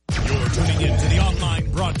tuning in to the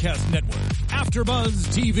online broadcast network, AfterBuzz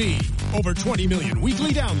TV. Over 20 million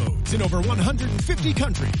weekly downloads in over 150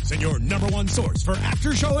 countries, and your number one source for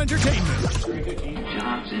after-show entertainment.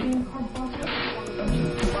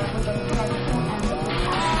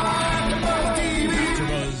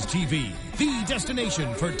 AfterBuzz TV, the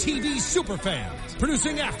destination for TV superfans.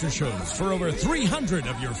 Producing aftershows for over 300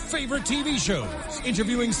 of your favorite TV shows.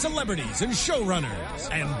 Interviewing celebrities and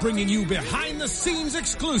showrunners. And bringing you behind-the-scenes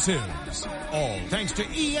exclusives. All thanks to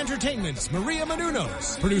E! Entertainment's Maria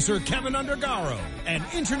Menounos, producer Kevin Undergaro, and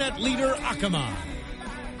internet leader Akamai.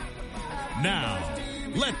 Now,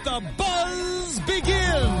 let the buzz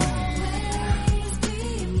begin!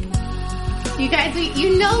 You guys,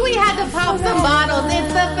 you know we had to pop some bottles.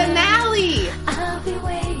 It's the finale. I'll be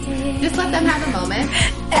waiting. Just let them have a moment.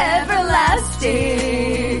 Everlasting,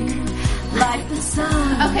 like the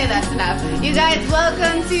sun. Okay, that's enough. You guys,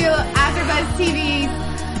 welcome to AfterBuzz TV's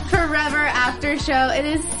Forever After Show. It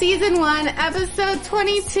is Season 1, Episode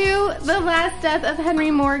 22, The Last Death of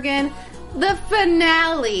Henry Morgan. The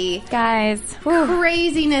finale. Guys,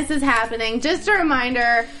 craziness is happening. Just a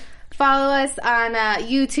reminder, follow us on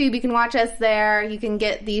YouTube. You can watch us there. You can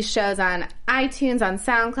get these shows on iTunes, on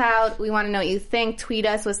SoundCloud. We want to know what you think. Tweet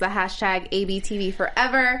us with the hashtag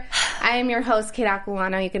ABTVForever. I am your host, Kate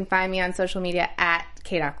Aquilano. You can find me on social media at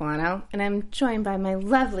Kate Aquilano. And I'm joined by my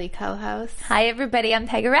lovely co-host. Hi, everybody. I'm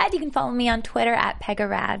Pegarad. You can follow me on Twitter at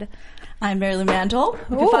Pegarad. I'm Mary Lou Mandel.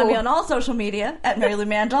 You can find me on all social media at Mary Lou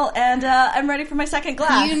Mandel. And I'm ready for my second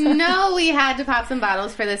glass. You know we had to pop some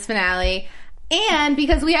bottles for this finale. And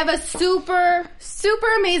because we have a super, super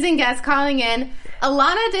amazing guest calling in,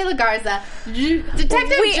 Alana De La Garza,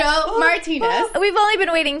 Detective Joe Martinez. We've only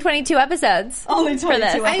been waiting 22 episodes. Only 22 for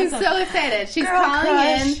this. episodes. I'm so excited. She's Girl calling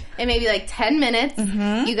crush. in maybe like 10 minutes.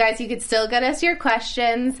 Mm-hmm. You guys, you could still get us your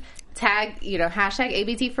questions. Tag, hashtag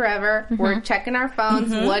ABT Forever. Mm-hmm. We're checking our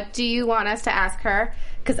phones. Mm-hmm. What do you want us to ask her?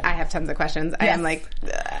 Because I have tons of questions. Yes. I am like,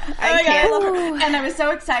 I can't. I love her. And I was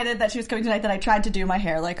so excited that she was coming tonight that I tried to do my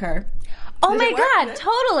hair like her. Oh my God,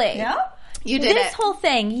 totally. Yeah? You did this whole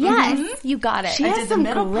thing. Yes, you got it. She has some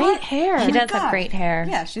great hair. She does have great hair.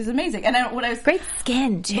 Yeah, she's amazing. And when I was great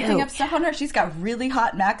skin too. Looking up stuff on her, she's got really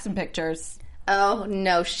hot Maxim pictures. Oh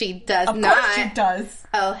no, she does not. Of course she does.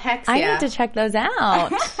 Oh heck yeah! I need to check those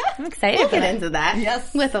out. I'm excited. We'll get into that.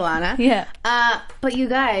 Yes, with Alana. Yeah. But you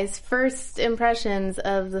guys, first impressions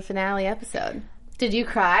of the finale episode. Did you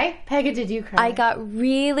cry? Pega, did you cry? I got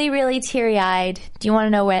really, really teary-eyed. Do you want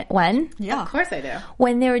to know when? Yeah. Of course I do.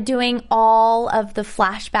 When they were doing all of the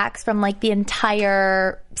flashbacks from, like, the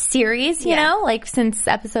entire series, you know? Like, since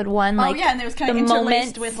episode 1. Like, oh, yeah, and there was kind of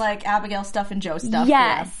interlaced with, like, Abigail stuff and Joe stuff.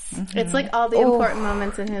 Yes. Yeah. Mm-hmm. It's like all the important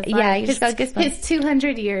moments in his life. Yeah, you just got goosebumps. His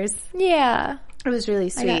 200 years. Yeah. It was really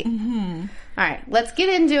sweet. All right, let's get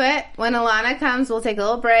into it. When Alana comes, we'll take a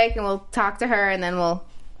little break, and we'll talk to her, and then we'll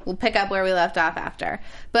pick up where we left off after.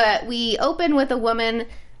 But we open with a woman,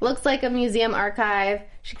 looks like a museum archive.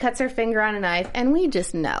 She cuts her finger on a knife, and we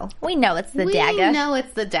just know. We know it's the dagger. We know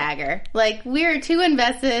it's the dagger. Like, we're too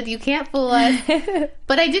invested. You can't fool us.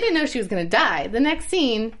 But I didn't know she was going to die. The next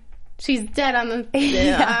scene, she's dead on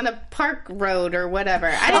the on a park road or whatever.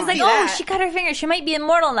 I was like, she cut her finger. She might be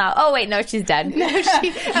immortal now. Oh, wait, no, she's dead. No, you didn't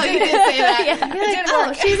say that. Yeah. You're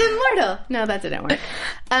like, she's immortal. No, that didn't work.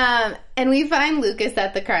 And we find Lucas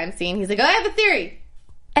at the crime scene. He's like, I have a theory.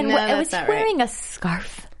 And no, was he wearing a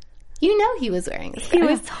scarf? You know he was wearing a scarf. He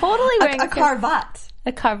was totally wearing a cravat.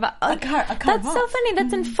 A cravat. A cravat. That's so funny.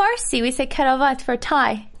 That's in Farsi. We say cravat for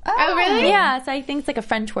tie. Oh, really? Yeah, so I think it's like a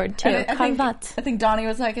French word, too. Cravat. I think Donnie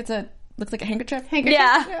was like, looks like a handkerchief.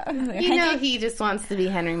 Yeah. You know he just wants to be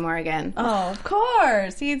Henry Morgan. Oh, of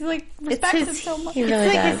course. He's like, respects him so much. He really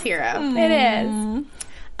it's like does. his hero. It is.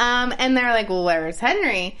 And they're like, well, where's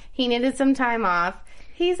Henry? He needed some time off.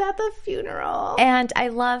 He's at the funeral. And I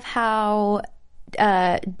love how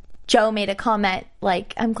Joe made a comment,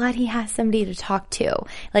 like, I'm glad he has somebody to talk to.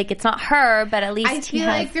 Like, it's not her, but at least I feel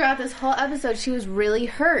like throughout this whole episode, she was really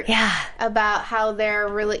hurt. Yeah. About how they're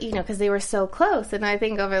really, because they were so close. And I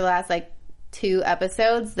think over the last, 2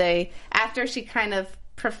 episodes, after she kind of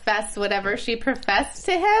professed whatever she professed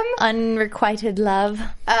to him. Unrequited love.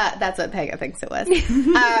 That's what Pega thinks it was.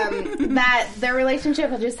 That their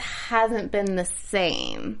relationship just hasn't been the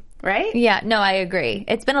same, right? Yeah, no, I agree.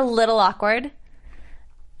 It's been a little awkward.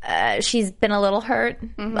 She's been a little hurt,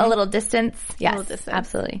 a little distance. Yes, little distance.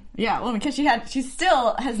 Absolutely. Yeah, well, because she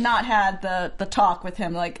still has not had the talk with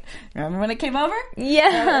him. Like, remember when it came over?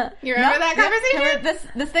 Yeah. You remember that conversation? Remember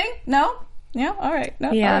this thing? No? Yeah, all right.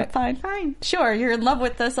 No, yeah. all right, fine. Sure, you're in love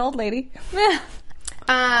with this old lady.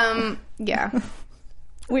 Yeah.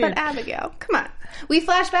 But Abigail, come on. We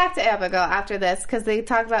flash back to Abigail after this because they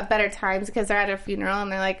talk about better times because they're at her funeral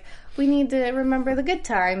and they're like, we need to remember the good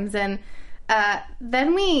times. And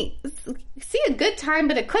then we see a good time,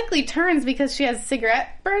 but it quickly turns because she has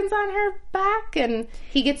cigarette burns on her back and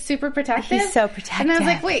he gets super protective. He's so protective. And I was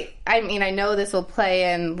like, wait, I mean, I know this will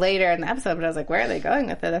play in later in the episode, but I was like, where are they going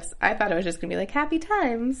with this? I thought it was just going to be like happy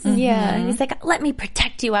times. Yeah. And he's like, let me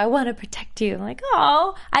protect you. I want to protect you. I'm like,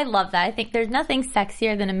 oh, I love that. I think there's nothing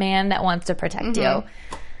sexier than a man that wants to protect you.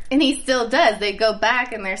 And he still does. They go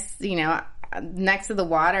back and they're, next to the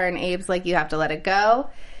water and Abe's like, you have to let it go.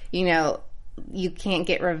 You can't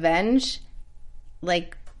get revenge.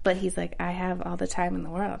 But he's like, I have all the time in the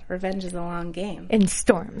world. Revenge is a long game. And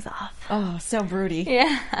storms off. Oh, so broody.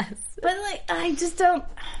 Yes. But, I just don't...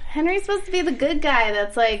 Henry's supposed to be the good guy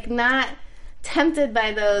that's, not tempted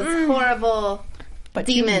by those horrible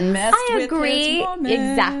demons. I agree.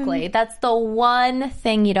 Exactly. That's the one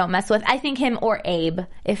thing you don't mess with. I think him or Abe.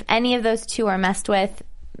 If any of those two are messed with...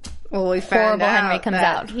 Well, we found horrible out Henry comes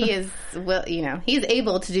that out. He is, he's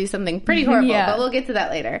able to do something pretty horrible, but we'll get to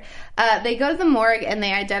that later. They go to the morgue and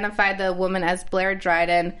they identify the woman as Blair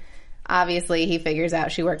Dryden. Obviously, he figures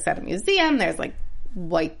out she works at a museum. There's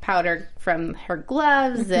white powder from her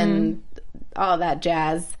gloves and all that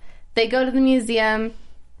jazz. They go to the museum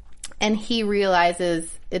and he realizes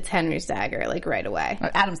it's Henry's dagger, right away. Or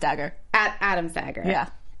Adam's dagger. Adam's dagger. Yeah.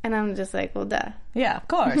 And I'm just like, well, duh. Yeah, of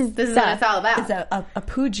course. This is what it's all about. It's a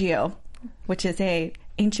pugio, which is a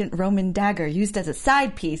ancient Roman dagger used as a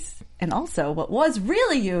side piece, and also what was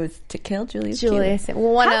really used to kill Julius Caesar.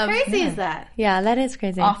 How crazy is that? Yeah, that is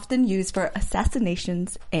crazy. Often used for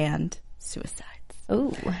assassinations and suicides.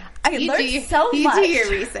 Ooh. I learned so much. You do your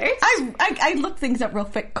research. I look things up real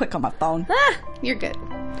quick on my phone. You're good.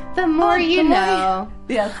 The more you know.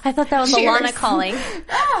 Yes. I thought that was Cheers. Alana calling.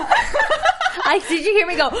 Did you hear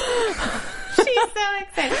me go? She's so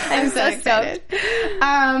excited. I'm so excited.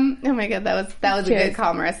 Oh my god, that was a good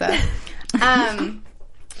call, Marissa.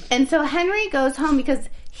 And so Henry goes home because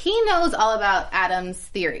he knows all about Adam's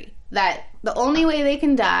theory that the only way they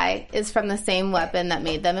can die is from the same weapon that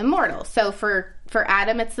made them immortal. So for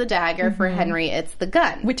Adam, it's the dagger. For Henry, it's the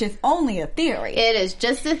gun. Which is only a theory. It is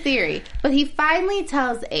just a theory. But he finally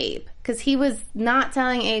tells Abe, because he was not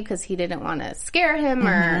telling Abe because he didn't want to scare him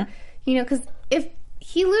or, because if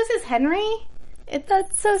he loses Henry,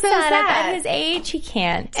 that's so sad. At his age, he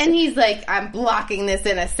can't. And he's like, I'm blocking this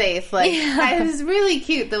in a safe. It was really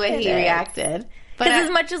cute the way he reacted. Because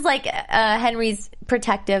as much as Henry's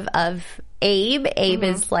protective of Abe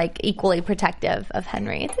is equally protective of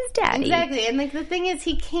Henry. It's his daddy. Exactly. And the thing is,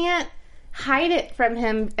 he can't hide it from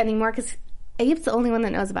him anymore because Abe's the only one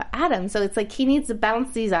that knows about Adam. So it's he needs to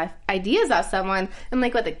bounce these ideas off someone. And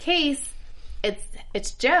with the case,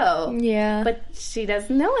 it's Joe. Yeah. But she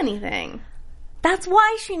doesn't know anything. That's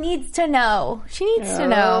why she needs to know. She needs to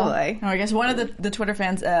know. Boy. I guess one of the Twitter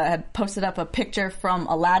fans had posted up a picture from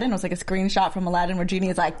Aladdin. It was a screenshot from Aladdin where Genie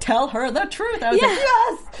is like, tell her the truth. I was like,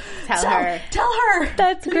 yes! Tell her!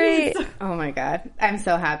 That's great. Oh my god. I'm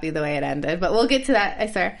so happy the way it ended. But we'll get to that, I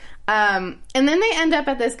swear. And then they end up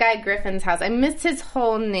at this guy Griffin's house. I missed his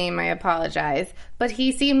whole name. I apologize. But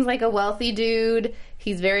he seems like a wealthy dude.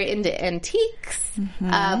 He's very into antiques.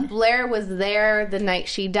 Blair was there the night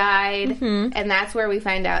she died. And that's where we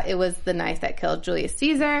find out it was the knife that killed Julius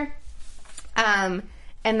Caesar. And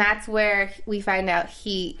that's where we find out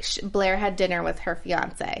Blair had dinner with her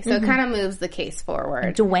fiance. So it kind of moves the case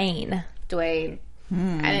forward. Dwayne. I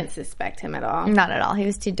didn't suspect him at all. Not at all. He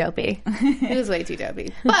was too dopey. He was way too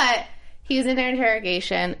dopey. But he was in their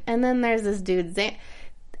interrogation. And then there's this dude,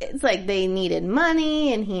 it's they needed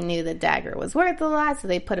money, and he knew the dagger was worth a lot, so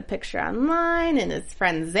they put a picture online, and his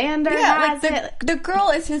friend Xander has it. The girl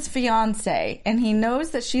is his fiance, and he knows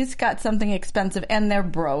that she's got something expensive, and they're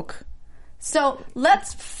broke. So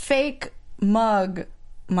let's fake mug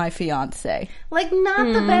my fiance. Not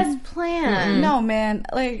the best plan. No, man.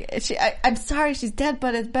 I'm sorry she's dead,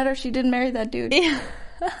 but it's better she didn't marry that dude. It's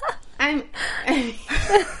a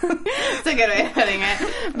good way of putting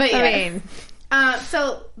it. But yeah.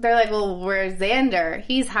 So they're like, well, where's Xander?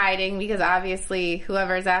 He's hiding because obviously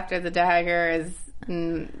whoever's after the dagger is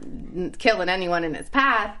killing anyone in his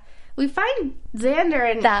path. We find Xander,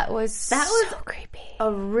 and that was so creepy. A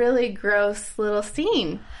really gross little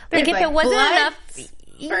scene. There's if it wasn't blood. enough,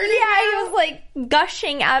 burning he was like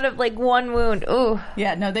gushing out of like one wound. Ooh.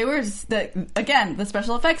 Yeah, no, they were, the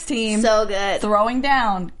special effects team. So good. Throwing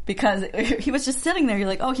down because he was just sitting there. You're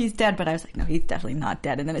like, oh, he's dead. But I was like, no, he's definitely not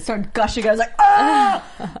dead. And then it started gushing. I was like, oh,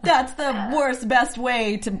 that's the worst, best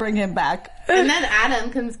way to bring him back. And then Adam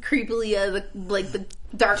comes creepily out of the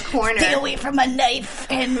dark corner. Stay away from a knife,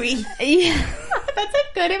 Henry. Yeah. That's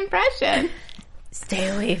a good impression. Stay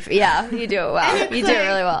away. Yeah, you do it well. You do it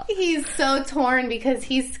really well. He's so torn because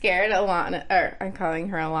he's scared Alana, or I'm calling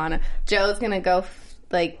her Alana. Joe's gonna go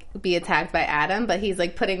be attacked by Adam, but he's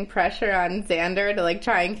like putting pressure on Xander to like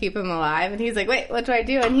try and keep him alive. And he's like, "Wait, what do I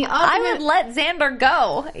do?" And I would let Xander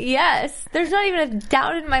go. Yes, there's not even a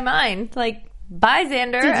doubt in my mind. Like, bye,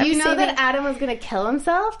 Xander. Did you know that Adam was gonna kill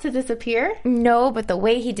himself to disappear? No, but the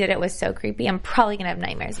way he did it was so creepy. I'm probably gonna have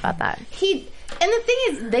nightmares about that. And the thing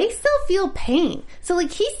is, they still feel pain. So, like,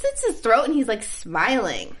 he slits his throat and he's, like,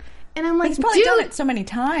 smiling. And I'm like, he's probably dude, done it so many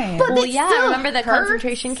times. But Well, it yeah, still remember the hurts.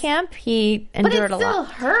 concentration camp? He endured a lot. still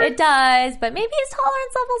hurts. It does, but maybe his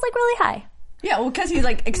tolerance level's like really high. Yeah, well, because he's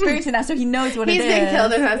like experiencing that, so he knows what it is. He's been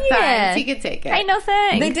killed enough times. Yeah. He could take it. Ain't no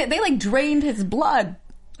thing. They like drained his blood.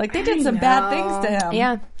 Like they did some bad things to him.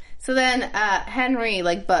 Yeah. So then Henry,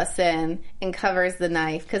 like, busts in and covers the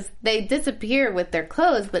knife because they disappear with their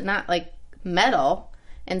clothes, but not, like, metal.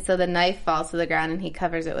 And so the knife falls to the ground and he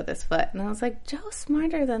covers it with his foot. And I was like, Joe's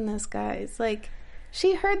smarter than this, guys. Like,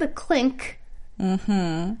 she heard the clink.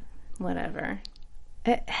 Mm-hmm. Whatever.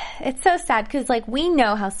 It's so sad because, like, we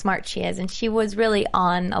know how smart she is, and she was really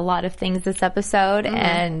on a lot of things this episode,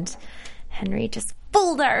 and Henry just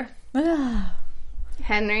fooled her.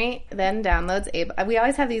 Henry then downloads Abe. We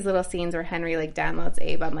always have these little scenes where Henry, like, downloads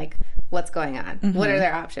Abe on, like, what's going on? Mm-hmm. What are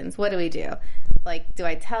their options? What do we do? Like, do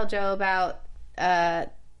I tell Joe about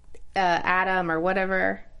Adam or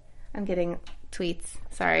whatever? I'm getting tweets.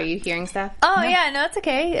 Sorry, are you hearing stuff? Oh, yeah, no, it's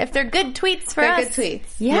okay. If they're good tweets for They're us. good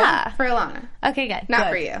tweets. Yeah. For Alana. Okay, good. Not Good.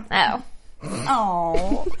 for you. Oh.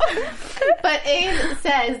 Oh. But Abe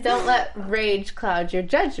says, don't let rage cloud your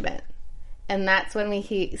judgment. And that's when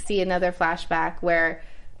we see another flashback where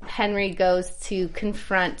Henry goes to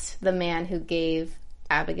confront the man who gave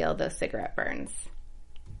Abigail those cigarette burns.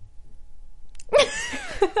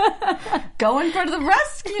 Going for the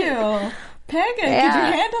rescue. Pega, could you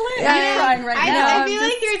Yeah. handle it? I'm crying right now. I feel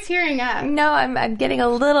like you're tearing up. No, I'm getting a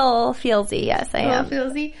little feelsy. Yes, I am.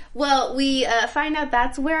 Feelsy. Well, we find out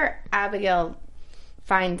that's where Abigail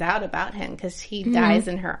finds out about him because he dies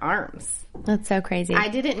in her arms. That's so crazy. I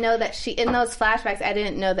didn't know that she, in those flashbacks, I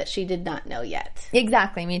didn't know that she did not know yet.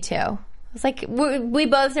 Exactly, me too. It's like, we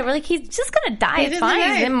both said, we're like, he's just going to die. He It's doesn't fine.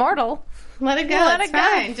 die. He's immortal. Let it go. Let it's it go.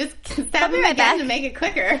 fine. Just stab be him right again back. to make it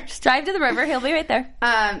quicker. Just drive to the river. He'll be right there.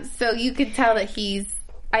 So you could tell that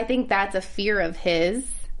I think that's a fear of his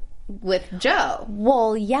with Joe.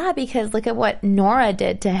 Well, yeah, because look at what Nora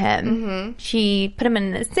did to him. Mm-hmm. She put him in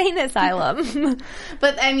an insane asylum.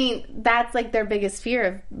 But, I mean, that's like their biggest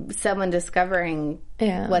fear of someone discovering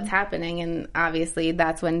what's happening. And obviously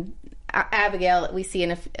that's when Abigail, we see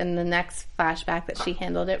in the next flashback that she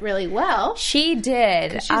handled it really well. She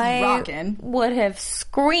did. She's I rocking. would have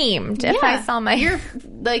screamed if I saw my... You're,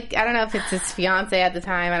 like, I don't know if it's his fiance at the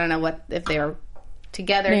time. I don't know if they were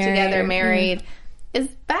together, married. Is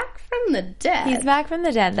back from the dead. He's back from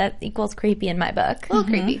the dead. That equals creepy in my book. A little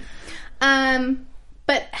creepy.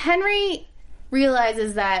 But Henry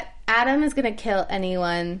realizes that Adam is going to kill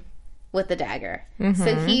anyone with the dagger.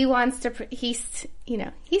 So he wants to, he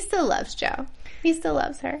still loves Joe. He still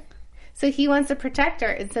loves her. So he wants to protect her.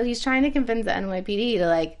 And so he's trying to convince the NYPD to,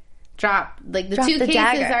 like, drop the two the cases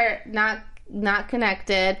dagger. are not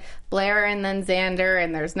connected. Blair and then Xander,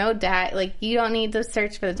 and there's no like, you don't need to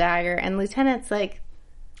search for the dagger. And Lieutenant's like,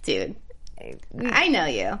 dude, I know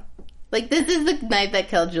you. Like, this is the knife that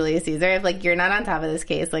killed Julius Caesar. If, like, you're not on top of this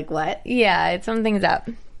case, like, what? Yeah, something's up.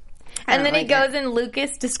 And then like he goes and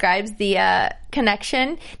Lucas describes the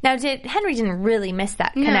connection. Now, Henry didn't really miss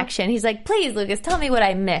that connection. He's like, please, Lucas, tell me what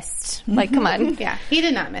I missed. Like, come on. Yeah, he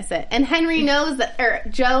did not miss it. And Henry knows that, or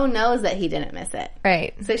Joe knows that he didn't miss it.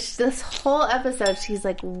 Right. So this whole episode, she's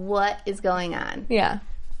like, what is going on? Yeah.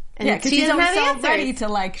 And Yeah, because she he's doesn't always have so ready answers. to,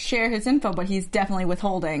 like, share his info, but he's definitely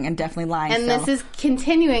withholding and definitely lying. And this is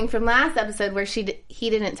continuing from last episode where he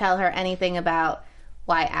didn't tell her anything about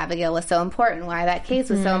why Abigail was so important, why that case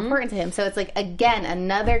was so important to him. So it's like, again,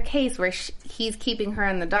 another case where he's keeping her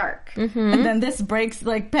in the dark. And then this breaks,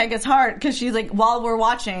 like, Pega's heart, because she's, like, while we're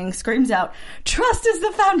watching, screams out, trust is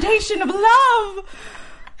the foundation of love!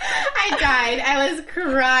 I died. I was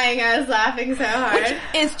crying. I was laughing so hard.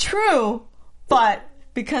 It's true, but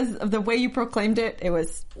because of the way you proclaimed it. It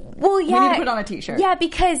was. Well, yeah. We need to put on a t-shirt. Yeah,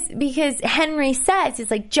 because Henry says,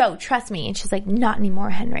 he's like, Joe, trust me. And she's like, not anymore,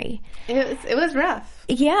 Henry. It was rough.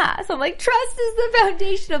 Yeah. So I'm like, trust is the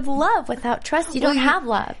foundation of love. Without trust, you don't have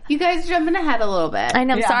love. You guys jumping ahead a little bit. I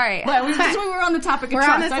know, I'm sorry. But we were on the topic of We're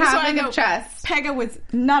trust. on the topic of trust. Pega was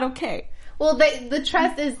not okay. Well, the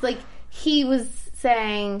trust is like, he was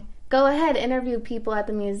saying, go ahead, interview people at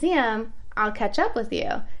the museum. I'll catch up with you.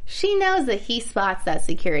 She knows that he spots that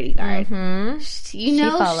security guard. Mm-hmm. You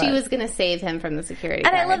know she was going to save him from the security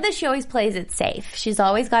guard. And I love that she always plays it safe. She's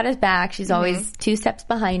always got his back. She's always 2 steps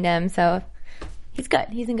behind him. So he's good.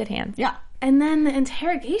 He's in good hands. Yeah. And then the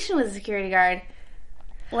interrogation with the security guard,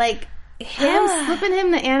 like him slipping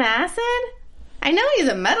him the antacid. I know he's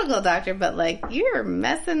a medical doctor, but like you're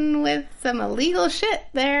messing with some illegal shit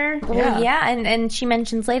there. Well, yeah, and she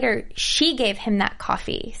mentions later she gave him that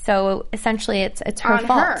coffee, so essentially it's her On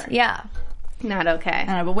fault. her. Yeah, Not okay. I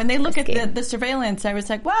don't know, but when they look at the surveillance, I was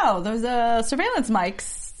like, wow, those surveillance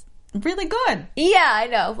mics, really good. yeah, I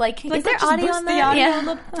know. Like is there just audio boost on the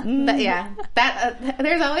that? audio That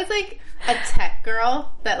there's always like a tech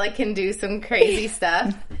girl that like can do some crazy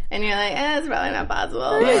stuff, and you're like, it's probably not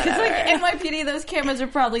possible. Because Whatever. like NYPD, those cameras are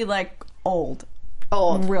probably like old,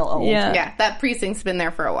 Old. real old. Yeah, that precinct's been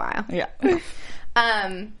there for a while. Yeah.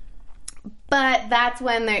 But that's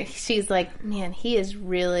when she's like, man, he is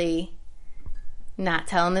really not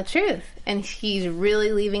telling the truth, and he's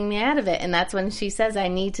really leaving me out of it. And that's when she says, I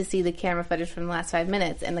need to see the camera footage from the last 5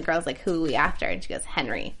 minutes. And the girl's like, who are we after? And she goes,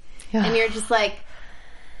 Henry. And you're just like,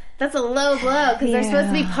 that's a low blow because they're supposed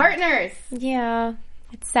to be partners. Yeah,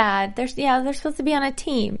 it's sad. They're supposed to be on a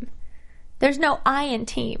team. There's no I in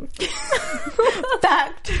team.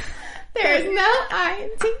 Fact. There's no I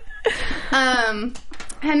in team.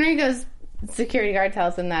 Henry goes, security guard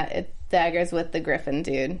tells him that it's Dagger's with the Griffin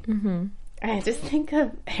dude. Mm-hmm. I just think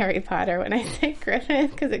of Harry Potter when I say Griffin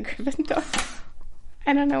because of Gryffindor.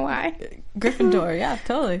 I don't know why. Gryffindor, yeah,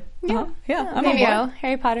 totally. Yeah, I'm There on you board. go,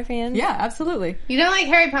 Harry Potter fans. Yeah, absolutely. You don't like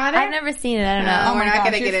Harry Potter? I've never seen it. I don't know. No, we're my not gosh,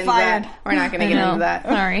 going to you're get into fired. that. We're not going to get into that.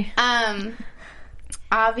 Sorry.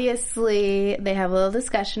 Obviously, they have a little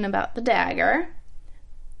discussion about the dagger.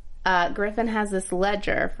 Griffin has this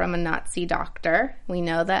ledger from a Nazi doctor. We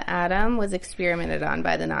know that Adam was experimented on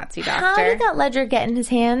by the Nazi doctor. How did that ledger get in his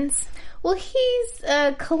hands? Well, he's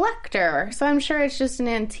a collector, so I'm sure it's just an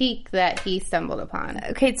antique that he stumbled upon.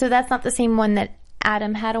 Okay, so that's not the same one that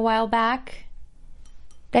Adam had a while back?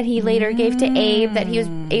 That he later gave to Abe, that he was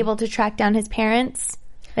able to track down his parents?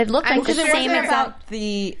 It looked like the Because it same wasn't exact... about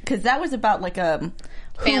because that was about like a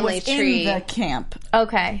Family who was tree. in the camp,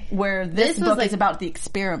 Okay. where this was book like- is about the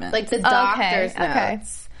experiment. Like the doctor's okay.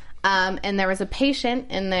 notes. And there was a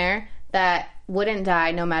patient in there that wouldn't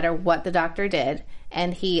die no matter what the doctor did.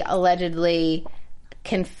 And he allegedly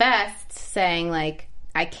confessed saying, like,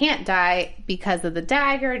 I can't die because of the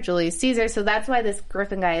dagger, Julius Caesar. So that's why this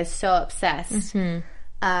Griffin guy is so obsessed.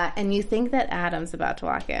 And you think that Adam's about to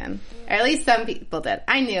walk in. Or at least some people did.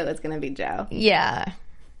 I knew it was going to be Joe. Yeah.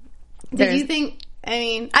 Did you think... I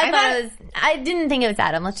mean... I thought it was... I didn't think it was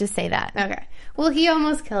Adam. Let's just say that. Okay. Well, he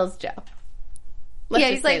almost kills Joe. Let's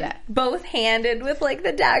just he's say like that. both handed with like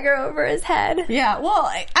the dagger over his head. yeah, well,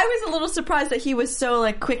 I was a little surprised that he was so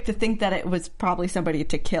like quick to think that it was probably somebody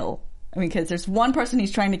to kill. I mean, because there's one person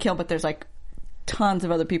he's trying to kill, but there's like tons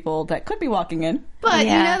of other people that could be walking in. But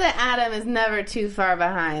Yeah. you know that Adam is never too far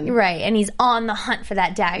behind. Right, and he's on the hunt for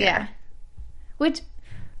that dagger. Yeah. Which,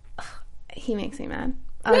 he makes me mad.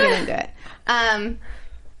 I'll get into it.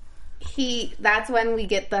 That's when we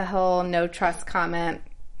get the whole no trust comment.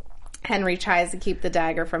 Henry tries to keep the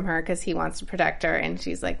dagger from her because he wants to protect her, and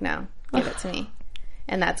she's like, no, give it to me.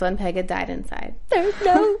 And that's when Pega died inside. There's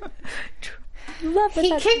no love with He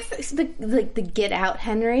that. kicks the get out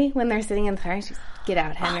Henry when they're sitting in the fire. She's get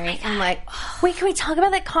out Henry. I'm like, Wait, can we talk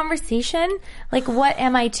about that conversation? Like, what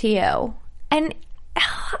am I to you? And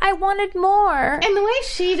I wanted more. and the way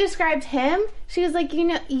she described him, she was like,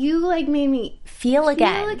 you like made me Feel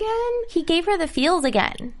again. feel again. He gave her the feels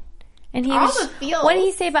again. And he All was, the feels. what did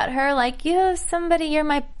he say about her? Like, you have somebody, you're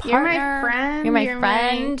my You're my partner. friend, You're my you're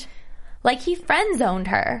friend. Like, he friend zoned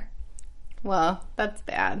her. Well, that's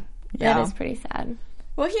bad. Yeah. That is pretty sad.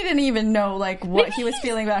 Well, he didn't even know like what he was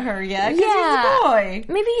feeling about her yet. 'Cause Yeah. he was a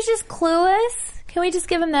boy. Maybe he's just clueless. Can we just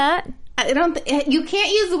give him that? I don't. You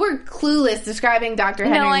can't use the word clueless describing Dr.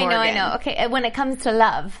 Henry No, I Morgan. know. Okay, when it comes to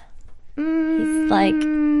love, he's like,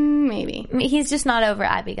 Maybe. he's just not over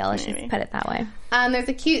Abigail. Let's just put it that way. There's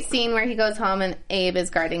a cute scene where he goes home and Abe is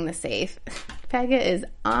guarding the safe. Pega is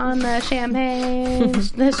on the champagne.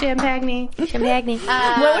 The champagne. Champagne.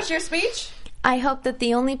 What was your speech? I hope that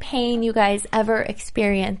the only pain you guys ever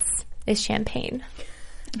experience is champagne.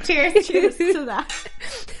 Cheers. Cheers to that.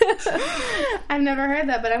 I've never heard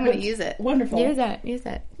that, but I'm going to use it. Wonderful. Use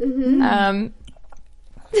it.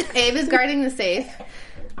 Abe is guarding the safe.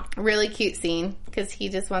 Really cute scene because he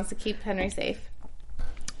just wants to keep Henry safe.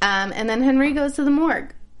 And then Henry goes to the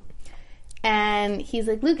morgue. And he's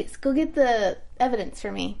like, Lucas, go get the evidence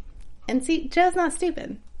for me. And see, Joe's not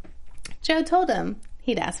stupid. Joe told him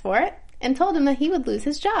he'd ask for it and told him that he would lose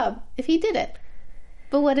his job if he did it.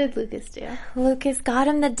 But what did Lucas do? Lucas got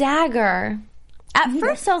him the dagger. At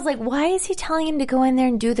first, I was like, why is he telling him to go in there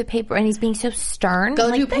and do the paper? And he's being so stern. Go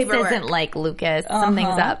like, do this paperwork. isn't like Lucas.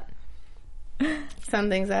 Something's up.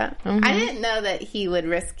 Something's up. I didn't know that he would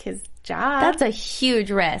risk his job. That's a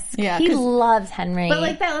huge risk. Yeah, he 'cause- loves Henry. But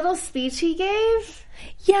like that little speech he gave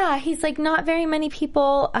yeah, he's like, not very many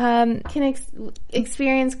people can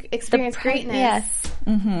experience greatness. Yes.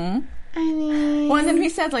 I mean, Well, and then he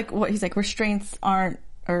said, like, what he's like, restraints aren't,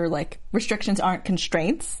 or like, restrictions aren't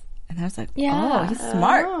constraints. And I was like, Yeah. oh, he's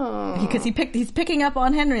smart. Because he's picking up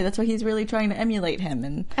on Henry. That's why he's really trying to emulate him.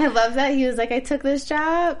 And I love that he was like, I took this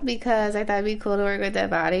job because I thought it'd be cool to work with dead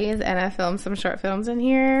bodies, and I filmed some short films in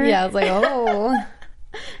here. Yeah, I was like, oh.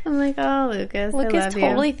 I'm like, oh, Lucas, I Lucas love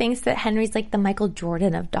totally you. thinks that Henry's like the Michael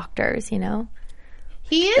Jordan of doctors, you know?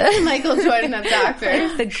 He is the Michael Jordan of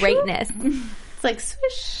doctors. The greatness. It's like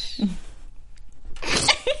swish.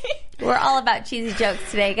 We're all about cheesy jokes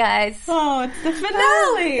today, guys. oh, it's the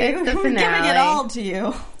finale. It's the We're giving finale. it all to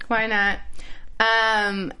you. Why not?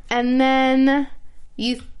 And then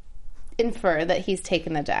you infer that he's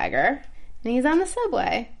taken the dagger, and he's on the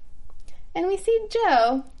subway, and we see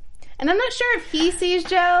Joe. And I'm not sure if he sees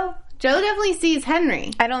Joe. Joe definitely sees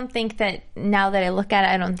Henry. I don't think that, now that I look at it,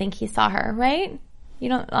 I don't think he saw her, right? You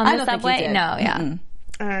don't, on I the don't think he subway? did. No, yeah. Mm-mm.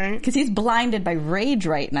 All right. Because he's blinded by rage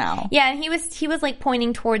right now. Yeah, and he was like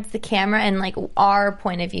pointing towards the camera and like our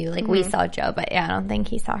point of view, like we saw Joe, but yeah, I don't think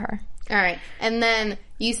he saw her. All right. And then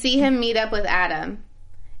you see him meet up with Adam,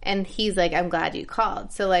 and he's like, I'm glad you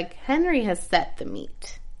called. So, like, Henry has set the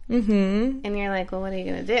meet. Mm-hmm. And you're like, well, what are you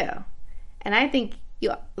going to do? And I think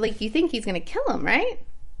you think he's going to kill him, right?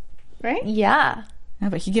 Right? Yeah. Yeah,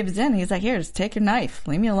 but he gives in. He's like, here, just take your knife.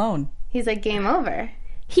 Leave me alone. He's like, game over.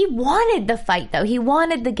 He wanted the fight, though. He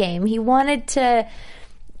wanted the game. He wanted to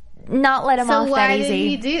not let him So off that why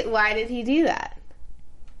easy. did he do that?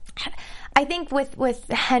 I think with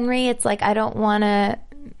Henry, it's like, I don't want to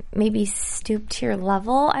maybe stoop to your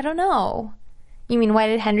level. I don't know. You mean, why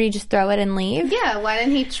did Henry just throw it and leave? Yeah, why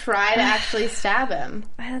didn't he try to actually stab him?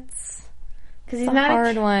 That's Because he's a not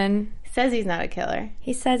hard one. says he's not a killer.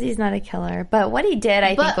 He says he's not a killer, but what he did,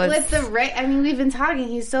 I But think, was with the rage, I mean, we've been talking.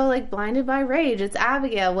 He's so like blinded by rage. It's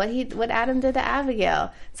Abigail. What Adam did to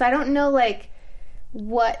Abigail. So I don't know. Like,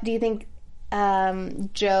 what do you think?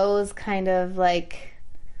 Joe's kind of like,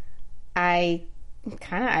 I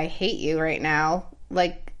hate you right now.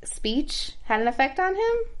 Like, speech had an effect on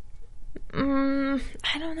him.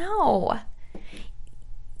 I don't know.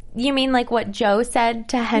 You mean like what Joe said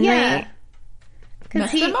to Henry? Yeah.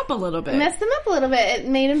 Messed him up a little bit. Messed him up a little bit. It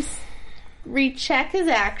made him recheck his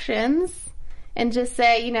actions and just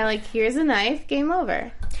say, you know, like, here's a knife, game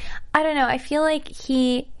over. I don't know. I feel like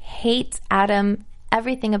he hates Adam,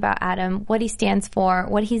 everything about Adam, what he stands for,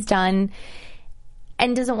 what he's done,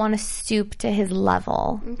 and doesn't want to stoop to his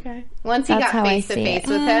level. Okay. Once he That's got how I face to see face it.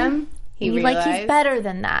 with him, he realized. Like, he's better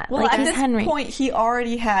than that. Well, like, at he's this Henry. point, he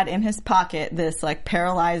already had in his pocket this, like,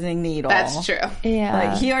 paralyzing needle. That's true. Yeah.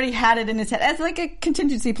 Like, he already had it in his head as, like, a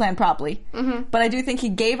contingency plan, probably. Mm-hmm. But I do think he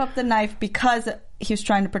gave up the knife because he was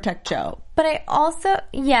trying to protect Joe. But I also,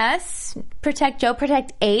 yes, protect Joe,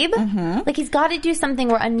 protect Abe. Like, he's got to do something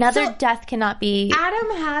where another So- death cannot be. Adam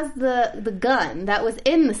has the gun that was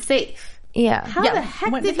in the safe. Yeah. How the heck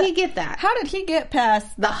When did he get that? How did he get past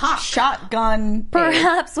The hawk. shotgun?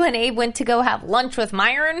 Perhaps when Abe went to go have lunch with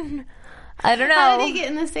Myron. I don't know. How did he get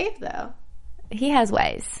in the safe, though? He has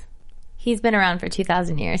ways. He's been around for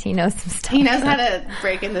 2,000 years. He knows some stuff. He knows how to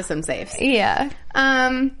break into some safes. Yeah.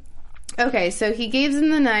 Okay, so he gives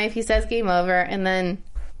him the knife. He says game over. And then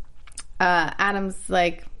Adam's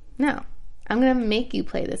like, no, I'm going to make you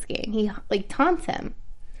play this game. He, like, taunts him.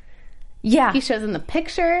 Yeah. He shows him the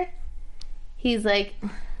picture. He's like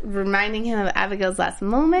reminding him of Abigail's last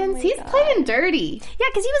moments. He's playing dirty. Yeah,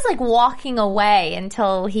 because he was like walking away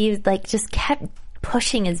until he like just kept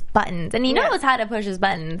pushing his buttons. And he knows how to push his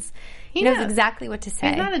buttons. He knows exactly what to say.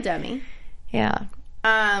 He's not a dummy. Yeah.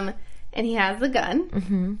 And he has the gun.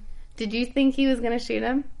 Mm-hmm. Did you think he was going to shoot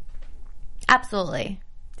him? Absolutely.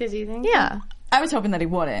 Did you think? Yeah. I was hoping that he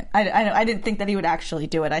wouldn't. I didn't think that he would actually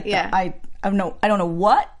do it. Yeah. I don't know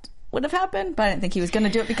what would have happened, but I didn't think he was going to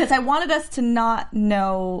do it because I wanted us to not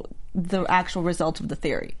know the actual results of the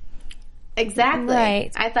theory. Exactly.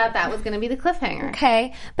 Right. I thought that was going to be the cliffhanger.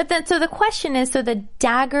 Okay. But then, so the question is, so the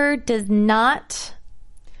dagger does not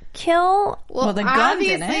kill? Well, the gun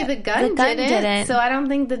obviously didn't. the gun gun didn't, didn't. so I don't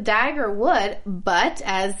think the dagger would. But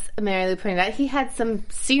as Mary Lou pointed out, he had some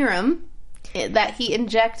serum that he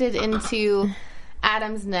injected into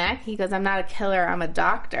Adam's neck. He goes, "I'm not a killer, I'm a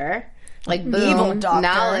doctor." Like, boom, Evil doctor.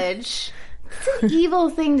 knowledge. It's an evil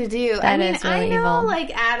thing to do. That I is really know, evil.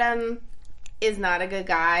 like, Adam is not a good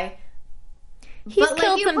guy. He's But, like,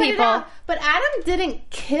 killed you some pointed people. out, but Adam didn't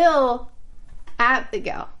kill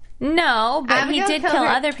Abigail. No, but Abigail he did killed kill her.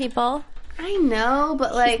 other people. I know,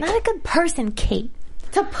 but like Not a good person, Kate.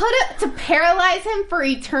 to paralyze him for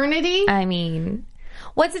eternity. I mean,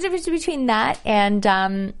 what's the difference between that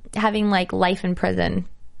and having like life in prison?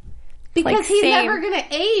 Because like, he's same. never gonna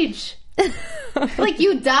age. Like,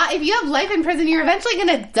 you die if you have life in prison, you're eventually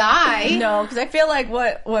gonna die. No, because I feel like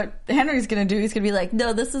what Henry's going to do, he's going to be like,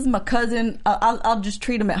 no, this is my cousin. I'll just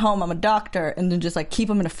treat him at home. I'm a doctor. And then just like keep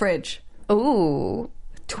him in a fridge. Ooh,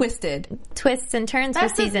 Twisted. twists and turns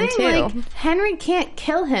That's for the season thing, 2. Like, Henry can't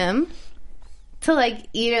kill him. To like,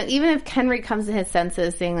 you know, even if Henry comes to his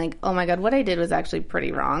senses, saying like, "Oh my god, what I did was actually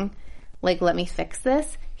pretty wrong. Like, let me fix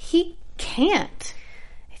this." He can't.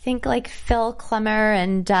 I think like Phil Klemmer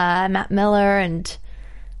and Matt Miller and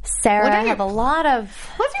Sarah What are your- have a lot of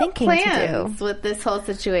What's your thinking to plans do. with this whole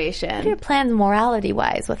situation? What are your plans morality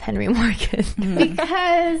wise with Henry Morgan?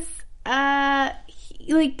 Because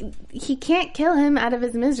he can't kill him out of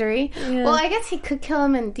his misery. Well, I guess he could kill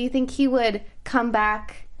him. And do you think he would come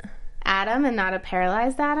back Adam and not a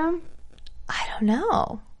paralyzed Adam? I don't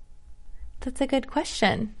know. That's a good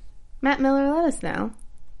question. Matt Miller, let us know.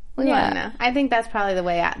 We want to know. I think that's probably the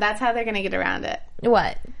way out. That's how they're going to get around it.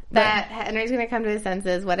 What? That Henry's going to come to his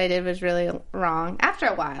senses. What I did was really wrong. After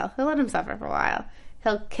a while, he'll let him suffer for a while.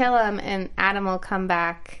 He'll kill him, and Adam will come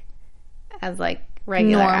back as like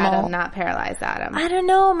regular Normal. Adam, not paralyzed Adam. I don't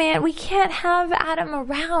know, man. We can't have Adam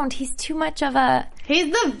around. He's too much of a...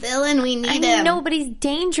 He's the villain. We need him. Nobody's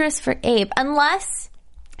dangerous for Abe. Unless,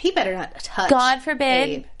 He better not touch. God forbid,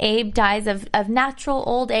 Abe. Abe dies of natural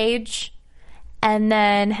old age. And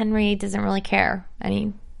then Henry doesn't really care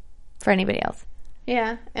for anybody else.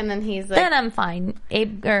 Yeah, and then he's like, Then I'm fine.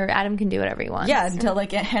 Abe or Adam can do whatever he wants. Yeah, until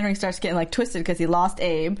like Henry starts getting like twisted because he lost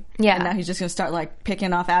Abe. Yeah. And now he's just going to start like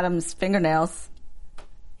picking off Adam's fingernails.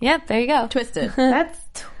 Yep, there you go. Twisted. that's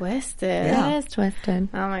twisted. Yeah. It is twisted.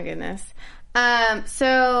 Oh my goodness.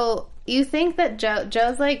 So you think that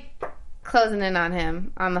Joe's like closing in on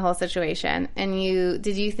him on the whole situation, and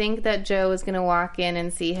did you think that Joe was going to walk in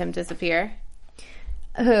and see him disappear?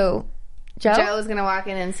 Who? Joe? Joe was going to walk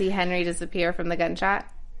in and see Henry disappear from the gunshot?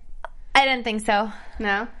 I didn't think so.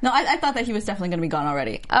 No? No, I thought that he was definitely going to be gone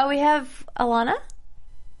already. Oh, we have Alana?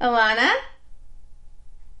 Alana?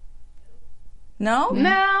 No?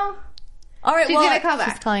 No. All right, She's well, going to call She's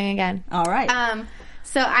back. calling again. all right.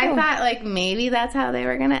 So I thought like maybe that's how they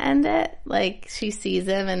were going to end it. Like she sees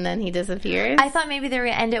him and then he disappears. I thought maybe they were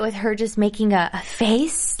going to end it with her just making a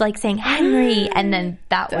face, like saying Henry, and then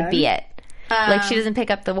that would be it. Like she doesn't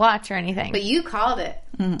pick up the watch or anything. But you called it.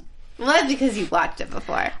 Well, that's because you watched it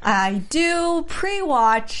before. I do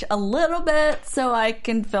pre-watch a little bit so I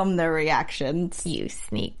can film their reactions. You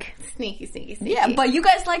sneak. Sneaky. Yeah, but you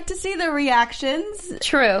guys like to see the reactions.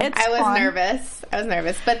 True. It's I was fun.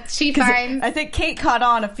 nervous, but she 'Cause finds. I think Kate caught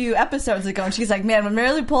on a few episodes ago, and she's like, "Man, when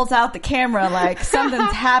Mary Lou pulls out the camera, like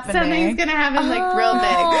something's happening." Something's gonna happen like real big.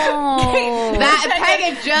 Oh. That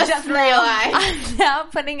Peg had just realized. I'm now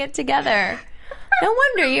putting it together. No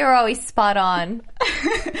wonder you're always spot on.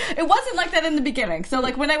 It wasn't like that in the beginning. So,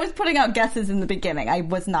 like when I was putting out guesses in the beginning, I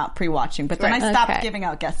was not pre-watching. But then Right. I stopped Okay. giving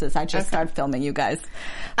out guesses. I just started filming you guys,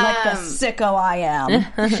 like the sicko I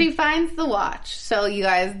am. She finds the watch. So you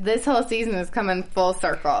guys, this whole season is coming full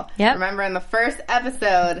circle. Yep. Remember in the first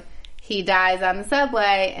episode, he dies on the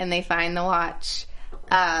subway, and they find the watch.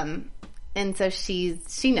 And so she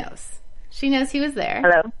knows. She knows he was there.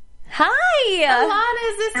 Hello. Hi.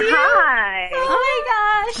 Alana, is this you? Hi.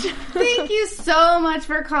 Oh my gosh. Thank you so much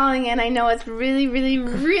for calling in. I know it's really, really,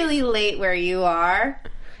 really late where you are.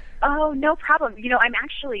 Oh, no problem. You know, I'm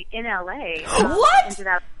actually in LA. What? Ended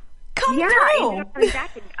up, Come yeah, I through. ended up coming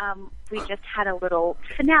back, and we just had a little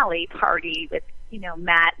finale party with,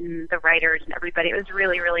 Matt and the writers and everybody. It was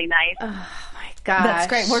really, really nice. Oh my gosh. That's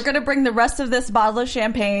great. We're going to bring the rest of this bottle of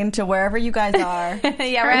champagne to wherever you guys are.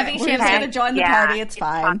 Yeah, we're having We're just champagne. going to join the Yeah, party. It's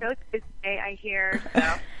fine. Taco Tuesday, I hear.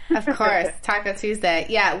 So. Of course, Taco Tuesday.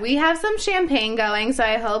 Yeah, we have some champagne going, so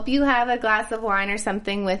I hope you have a glass of wine or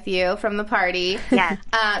something with you from the party. Yes,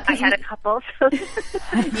 I had a couple. So.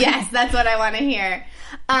 Yes, that's what I want to hear.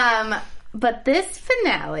 But this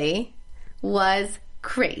finale was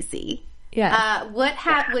crazy. Yeah. What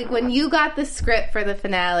happened? Like, when you got the script for the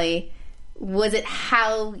finale, was it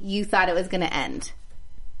how you thought it was going to end?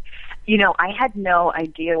 You know, I had no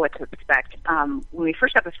idea what to expect. When we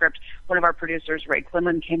first got the script, one of our producers, Ray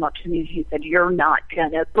Quinlan, came up to me and he said, "You're not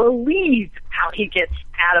going to believe how he gets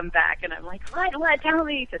Adam back." And I'm like, what? Tell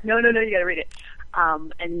me. He said, no, you got to read it.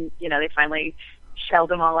 And, you know, they finally shelled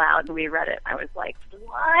them all out and we read it. I was like,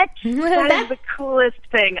 what? That is the coolest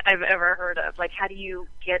thing I've ever heard of. Like, how do you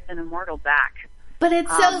get an immortal back? But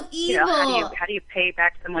it's so evil. You know, how do you pay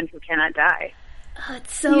back someone who cannot die? Oh,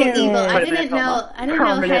 it's so evil. I didn't know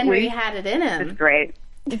Henry had it in him. It's great.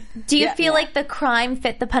 Do you feel like the crime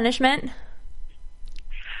fit the punishment?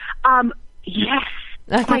 Yes.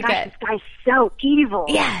 Okay, oh my gosh, this guy's so evil.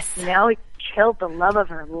 Yes. You know, he killed the love of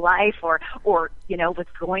her life or, you know, was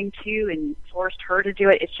going to and forced her to do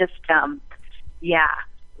it. It's just,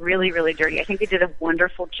 really, really dirty. I think they did a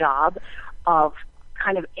wonderful job of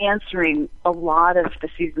kind of answering a lot of the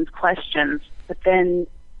season's questions, but then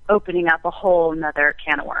opening up a whole another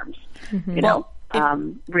can of worms. Mm-hmm. You know,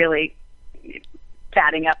 really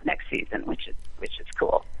batting up next season, which is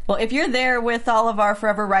cool. Well, if you're there with all of our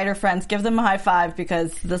Forever Writer friends, give them a high five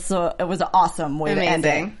because it was an awesome way to end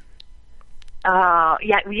it.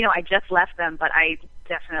 Yeah, you know, I just left them, but I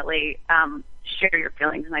definitely share your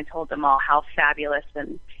feelings, and I told them all how fabulous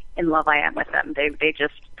and in love I am with them.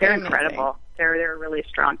 They're incredible. They're a really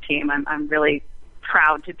strong team. I'm really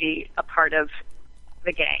proud to be a part of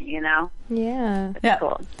the gang, you know? Yeah. It's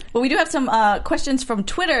cool. Well, we do have some questions from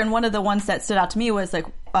Twitter, and one of the ones that stood out to me was like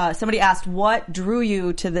somebody asked, what drew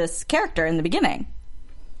you to this character in the beginning?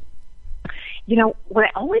 You know, what I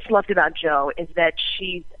always loved about Jo is that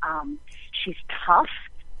she's tough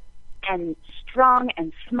and strong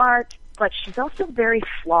and smart, but she's also very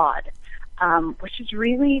flawed, which is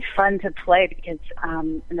really fun to play because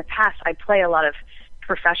in the past I play a lot of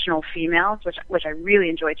professional females, which I really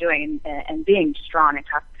enjoy doing and being strong and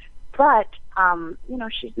tough. But you know,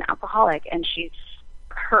 she's an alcoholic and she's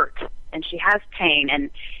hurt and she has pain, and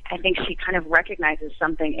I think she kind of recognizes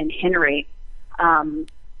something in Henry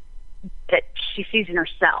that she sees in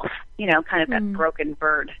herself. You know, kind of that broken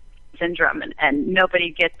bird syndrome, and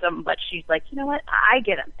nobody gets them, but she's like, you know what, I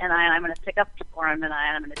get him, and I'm going to stick up for him, and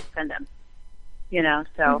I'm going to defend him. You know,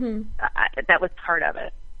 so that was part of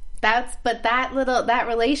it. But that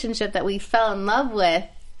relationship that we fell in love with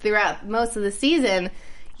throughout most of the season,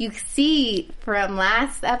 you see from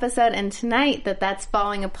last episode and tonight that's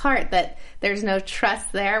falling apart, that there's no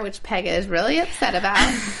trust there, which Pega is really upset about.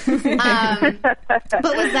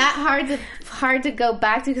 But was that hard to go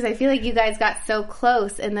back to? Because I feel like you guys got so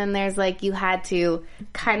close, and then there's like you had to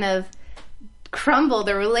kind of crumble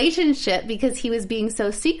the relationship because he was being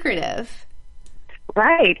so secretive.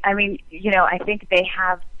 Right. I mean, you know, I think they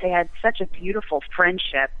had such a beautiful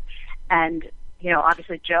friendship, and you know,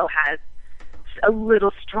 obviously Jo has a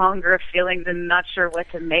little stronger feelings and not sure what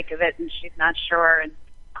to make of it, and she's not sure,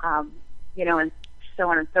 and you know, and so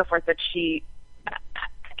on and so forth. But she,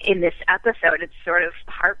 in this episode, it's sort of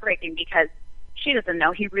heartbreaking because she doesn't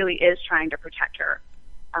know he really is trying to protect her,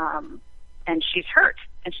 and she's hurt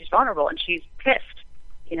and she's vulnerable and she's pissed.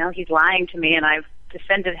 You know, he's lying to me, and I've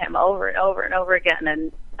defended him over and over and over again,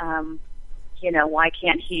 and you know, why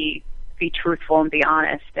can't he be truthful and be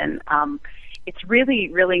honest? And it's really,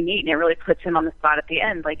 really neat, and it really puts him on the spot at the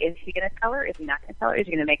end. Like, is he going to tell her? Is he not going to tell her? Is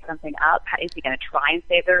he going to make something up? Is he going to try and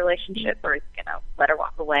save their relationship, or is he going to let her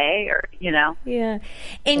walk away? Or, you know? Yeah.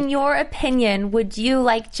 In your opinion, would you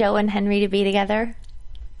like Jo and Henry to be together?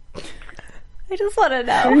 I just want to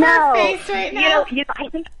know. No. Face right now. You know, I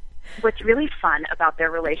think what's really fun about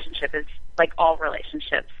their relationship is, like all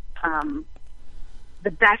relationships,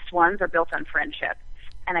 the best ones are built on friendship.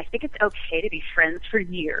 And I think it's okay to be friends for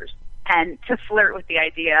years and to flirt with the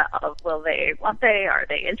idea of, are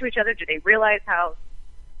they into each other? Do they realize how,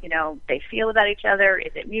 you know, they feel about each other?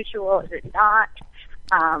 Is it mutual? Is it not?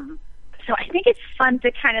 So I think it's fun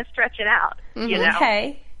to kind of stretch it out, you know?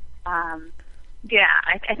 Okay. Yeah,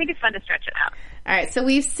 I think it's fun to stretch it out. All right, so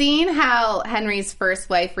we've seen how Henry's first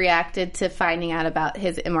wife reacted to finding out about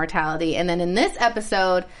his immortality. And then in this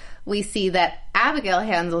episode, we see that Abigail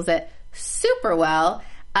handles it super well.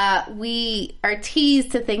 We are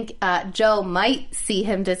teased to think Jo might see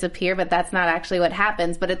him disappear, but that's not actually what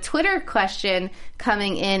happens. But a Twitter question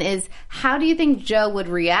coming in is, how do you think Jo would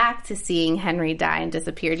react to seeing Henry die and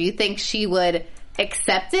disappear? Do you think she would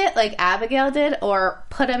accept it like Abigail did, or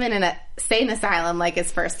put him in an insane asylum like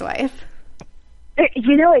his first wife?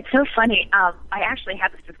 You know, it's so funny. I actually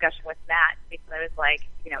had this discussion with Matt because I was like,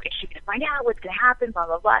 you know, is she going to find out what's going to happen, blah,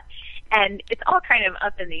 blah, blah. And it's all kind of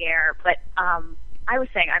up in the air. But I was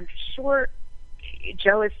saying, I'm sure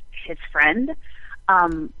Jo is his friend,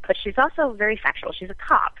 but she's also very factual. She's a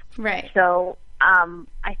cop. Right. So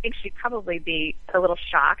I think she'd probably be a little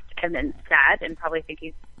shocked and then sad and probably think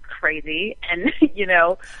he's crazy. And, you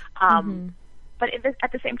know, but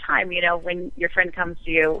at the same time, you know, when your friend comes to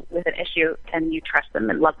you with an issue and you trust them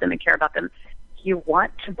and love them and care about them, you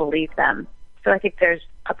want to believe them. So I think there's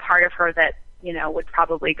a part of her that, you know, would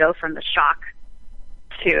probably go from the shock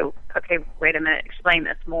to, okay, wait a minute, explain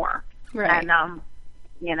this more. Right. And,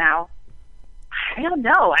 you know, I don't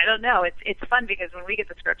know. It's fun because when we get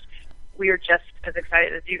the scripts, we are just as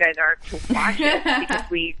excited as you guys are to watch it because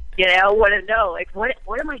we, you know, want to know, like,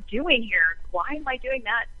 what am I doing here? Why am I doing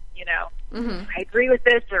that? You know, I agree with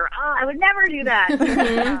this, or I would never do that.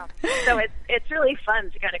 So it's really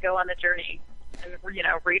fun to kind of go on the journey and, you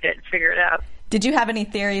know, read it and figure it out. Did you have any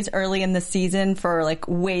theories early in the season for like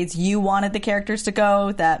ways you wanted the characters to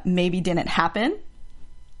go that maybe didn't happen?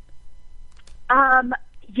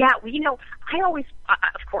 Yeah, well, you know, I always,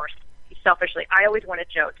 of course, selfishly, I always wanted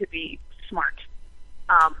Jo to be smart.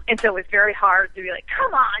 And so it was very hard to be like,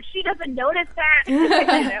 come on, she doesn't notice that. You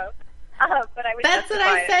know? But I was That's what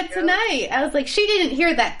I said tonight. I was like, she didn't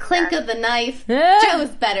hear that clink of the knife.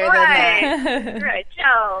 Jo's better than that. Right,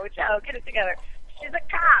 Jo, get it together. She's a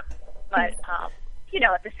cop. But, you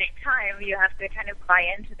know, at the same time, you have to kind of buy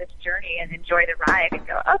into this journey and enjoy the ride and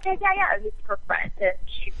go, okay, yeah, it's her friend, and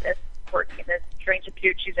she's this working the strangest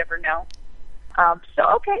dude she's ever known. So,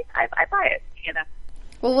 okay, I buy it, you know.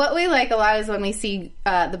 Well, what we like a lot is when we see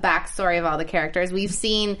the backstory of all the characters. We've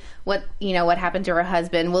seen what happened to her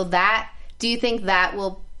husband. Do you think that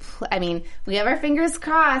will, I mean, we have our fingers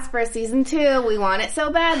crossed for season 2. We want it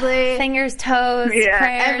so badly. Fingers, toes,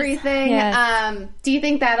 prayers. Everything. Yes. Do you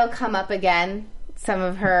think that'll come up again? Some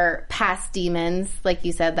of her past demons, like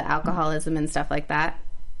you said, the alcoholism and stuff like that?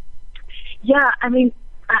 Yeah, I mean,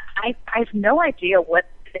 I have no idea what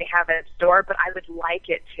they have in store, but I would like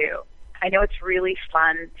it to. I know it's really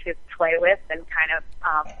fun to play with and kind of,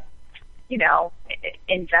 you know,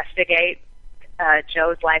 investigate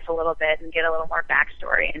Jo's life a little bit and get a little more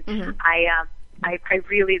backstory. And I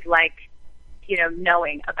really like, you know,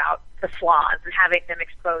 knowing about the flaws and having them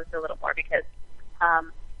exposed a little more because,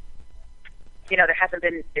 you know, there hasn't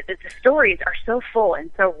been, the stories are so full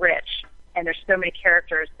and so rich, and there's so many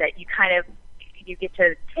characters that you kind of, you get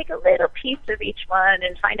to take a little piece of each one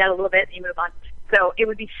and find out a little bit and you move on. So it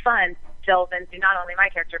would be fun to delve into not only my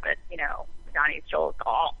character, but, you know, Donnie's, Joel's,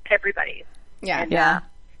 everybody's. Yeah. And,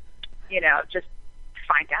 you know, just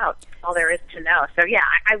find out all there is to know. So, yeah,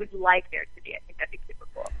 I would like there to be. I think that'd be super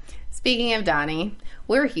cool. Speaking of Donnie,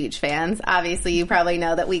 we're huge fans. Obviously, you probably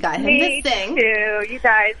know that we got him to sing. Me too. You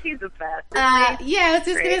guys, he's the best. Yeah, I was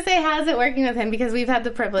just going to say, how's it working with him? Because we've had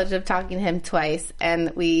the privilege of talking to him twice, and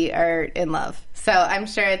we are in love. So I'm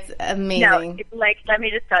sure it's amazing. No, let me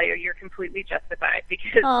just tell you, you're completely justified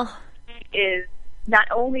because he is not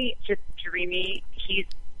only just dreamy, he's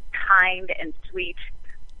kind and sweet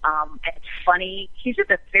and funny. He's just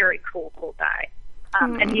a very cool guy.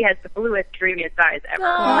 And he has the bluest, dreamiest eyes ever.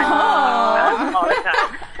 All the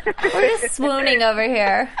time. We're just swooning over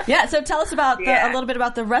here. Yeah, so tell us about a little bit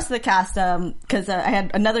about the rest of the cast, because I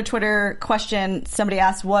had another Twitter question. Somebody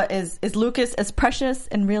asked, "Is Lucas as precious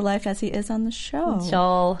in real life as he is on the show?"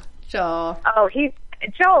 Joel. Oh,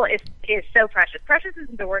 Joel is so precious. Precious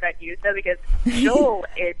isn't the word I'd use though, because Joel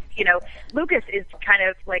is, you know, Lucas is kind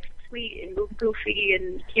of like sweet and goofy,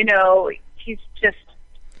 and you know, he's just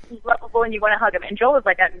lovable and you want to hug him. And Joel is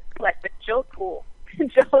like that in flesh, but Joel's cool.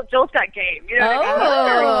 Joel's got game. You know what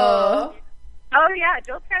I mean? Oh yeah,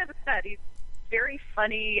 Joel's kind of a stud. He's very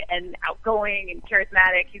funny and outgoing and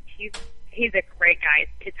charismatic. He's a great guy.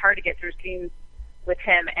 It's hard to get through scenes with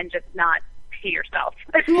him and just not pee yourself.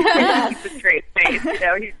 He's a great face. You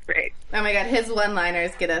know, he's great. Oh my god, his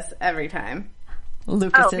one-liners get us every time.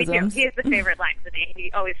 Lucasisms. Oh, me too. He has the favorite lines of me.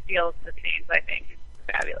 He always steals the scenes, I think. He's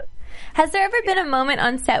fabulous. Has there ever been a moment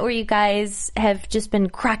on set where you guys have just been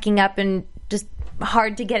cracking up and just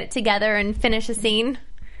hard to get it together and finish a scene?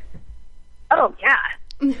 Oh,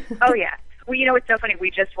 yeah. Oh, yeah. Well, you know, it's so funny. We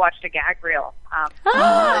just watched a gag reel.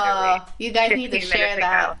 You guys need to share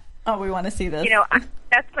that. Oh, we want to see this. You know,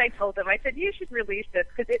 that's what I told them. I said, you should release this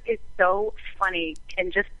because it is so funny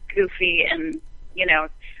and just goofy. And, you know,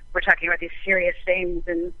 we're talking about these serious things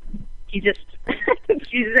and you just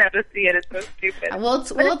have to see it. It's so stupid. We'll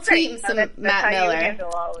tweet some Matt Miller.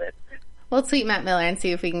 All of it. We'll tweet Matt Miller and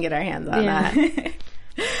see if we can get our hands on that.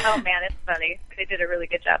 Oh man, it's funny. They did a really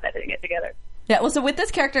good job editing it together. Yeah, well, so with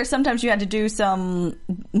this character, sometimes you had to do some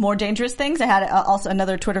more dangerous things. I had also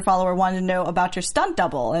another Twitter follower wanted to know about your stunt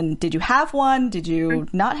double. And did you have one? Did you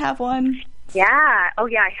not have one? Yeah. Oh,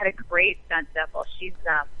 yeah. I had a great stunt double. She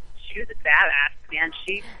was a badass, man.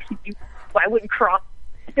 I wouldn't cross.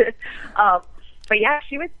 But yeah,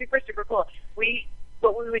 she was super, super cool.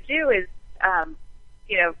 What we would do is,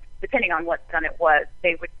 depending on what stunt it was,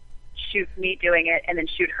 they would shoot me doing it and then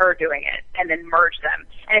shoot her doing it and then merge them.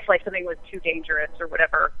 And if like something was too dangerous or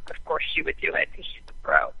whatever, of course she would do it because she's a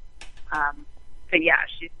pro. But yeah,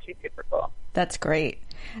 she's super cool. That's great.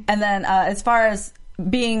 And then as far as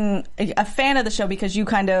being a fan of the show, because you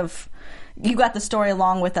got the story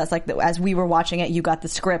along with us, like as we were watching it, you got the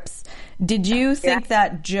scripts. Did you think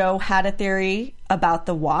that Joe had a theory about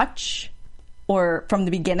the watch or from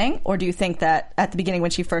the beginning? Or do you think that at the beginning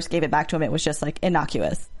when she first gave it back to him, it was just like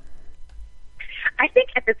innocuous? I think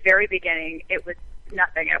at the very beginning, it was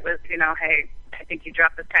nothing. It was, hey, I think you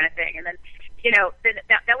dropped this kind of thing. And then, then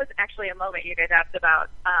that was actually a moment you guys asked about,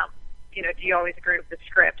 do you always agree with the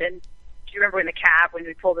script? And do you remember in the cab when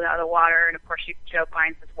we pulled it out of the water and, of course, Joe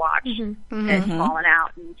finds his watch and it's fallen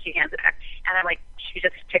out and she hands it back. And I'm like, she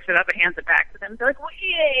just picks it up and hands it back to them. They're like, well,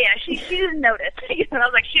 yeah, she didn't notice. I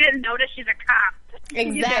was like, she didn't notice. She's a cop.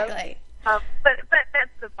 Exactly. But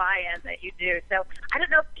that's the buy-in that you do. So I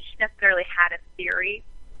don't know if she necessarily had a theory,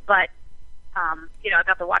 but,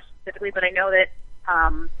 about the watch specifically, but I know that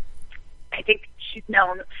I think she's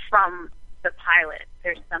known from the pilot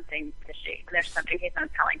there's something fishy. There's something he's not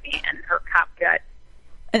telling me, and her cop gut,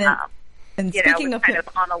 and speaking of kind him,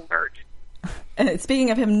 of on alert. And speaking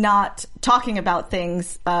of him not talking about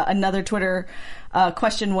things, another Twitter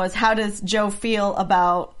question was, how does Joe feel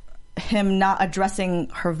about him not addressing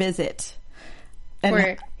her visit? And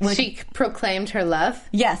where she proclaimed her love?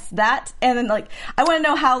 Yes, that. And then, I want to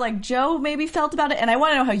know how, Joe maybe felt about it, and I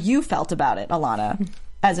want to know how you felt about it, Alana,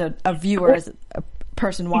 as a viewer, as a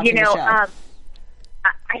person watching the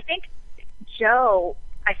show.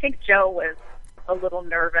 I think Joe was a little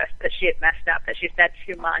nervous that she had messed up, that she said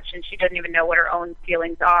too much, and she doesn't even know what her own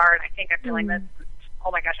feelings are. And I think I'm feeling this,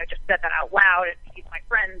 oh my gosh, I just said that out loud, and he's my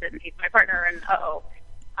friend, and he's my partner, and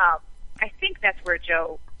I think that's where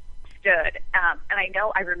Joe stood. And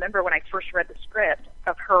I remember when I first read the script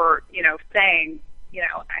of her, saying,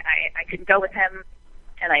 I couldn't go with him,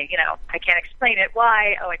 and I can't explain it.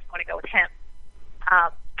 Why? Oh, I just want to go with him.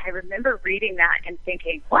 I remember reading that and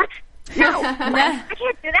thinking, what? No, I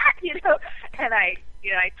can't do that, And I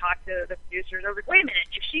talked to the producers. I was like, wait a minute,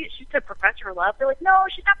 if she's a professor of love, they're like, no,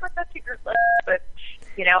 she's not professor of love. But,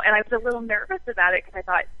 and I was a little nervous about it because I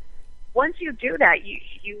thought, once you do that,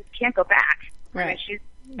 you can't go back. Right. I mean, she's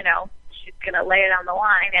going to lay it on the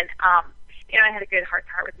line. And, I had a good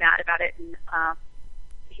heart-to-heart with Matt about it. And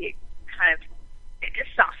he kind of just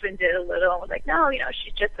softened it a little and was like, no,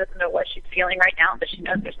 she just doesn't know what she's feeling right now, but she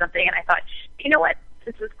knows there's something. And I thought, you know what?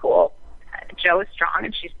 This is cool. Joe is strong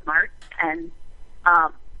and she's smart. And,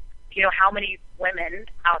 how many women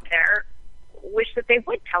out there wish that they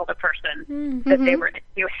would tell the person that they were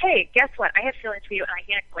into, hey, guess what? I have feelings for you and I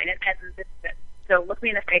can't explain it. And this is it. So look me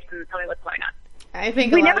in the face and tell me what's going on. I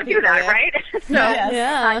think we never do that, right? So,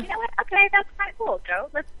 yeah. You know what? Okay, that's kind of cool, Joe.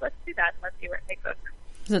 Let's do that. Let's see where it takes us.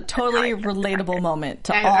 It's a totally relatable moment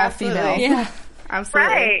to all absolutely. females. Yeah,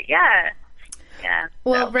 absolutely. Right, yeah. Yeah.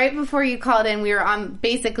 Well, right before you called in, we were on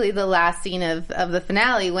basically the last scene of the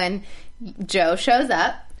finale when Joe shows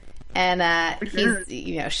up and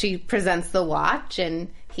she presents the watch and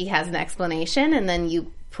he has an explanation and then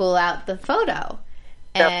you pull out the photo.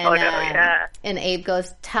 And Abe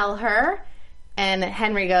goes, tell her. And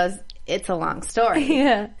Henry goes, it's a long story.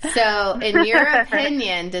 Yeah. So in your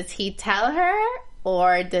opinion, does he tell her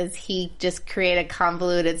or does he just create a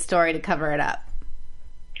convoluted story to cover it up?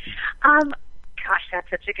 Gosh, that's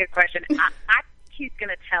such a good question. I think he's going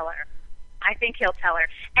to tell her. I think he'll tell her.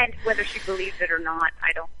 And whether she believes it or not,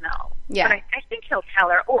 I don't know. Yeah. But I think he'll tell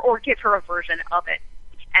her or give her a version of it.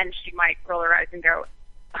 And she might roll her eyes and go,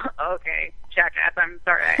 okay, jackass, I'm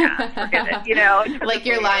sorry, forget it. Like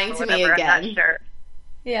you're lying to me again. I'm not sure.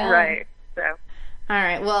 Yeah. Right. So. All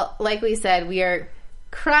right. Well, like we said, we are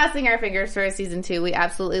crossing our fingers for season 2. We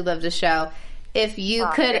absolutely love the show. If you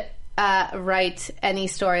could write any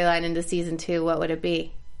storyline into season 2, what would it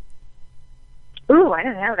be? Ooh, I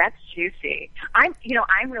don't know. That's juicy. I'm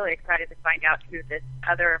really excited to find out who this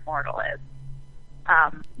other immortal is.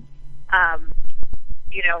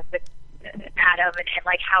 With Adam and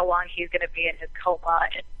like how long he's going to be in his coma.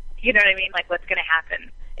 And, you know what I mean? Like what's going to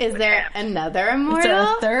happen? Is there another immortal? Is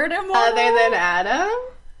there a third immortal? Other than Adam?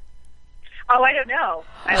 Oh, I don't know.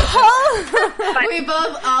 We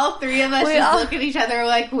both, all three of us, just look at each other. We're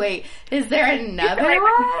like, wait, is there another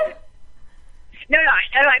one? No,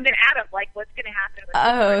 I mean Adam. Like, what's going to happen? With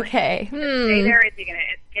okay. Is he gonna stay there? Is he going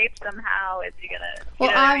to escape somehow? Is he going to?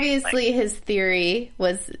 Well, obviously, his theory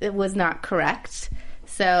was not correct.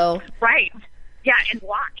 So right, yeah, and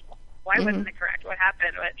why? Why wasn't it correct? What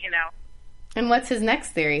happened? And what's his next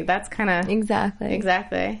theory? That's kind of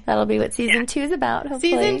Exactly. That'll be what season 2 is about,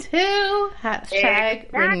 hopefully. Season 2.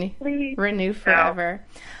 #renew forever.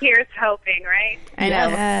 Here's hoping, right? I know.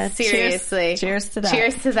 Yes. Seriously. Cheers to that.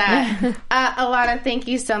 Cheers to that. Alana, thank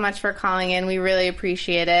you so much for calling in. We really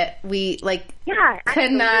appreciate it. We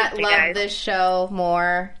could not love guys. this show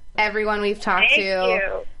more. Everyone we've talked Thank to you.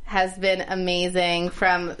 has been amazing,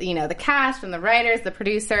 from the cast, from the writers, the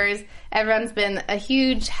producers. Everyone's been a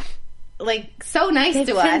huge, so nice to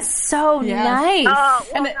Been us. so nice. Oh,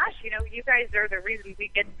 well, gosh, you guys are the reason we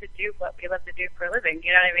get to do what we love to do for a living.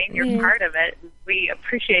 You know what I mean? You're part of it. We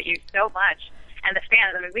appreciate you so much. And the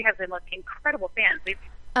fans, I mean, we have the most incredible fans.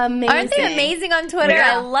 Amazing. Aren't they amazing on Twitter?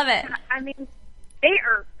 Yeah. I love it. I mean, they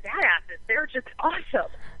are badasses. They're just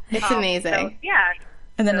awesome. It's amazing. So, yeah.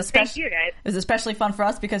 And then thank you, guys. It was especially fun for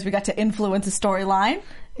us because we got to influence a storyline.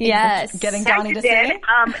 Yes. Getting Donnie to did. sing.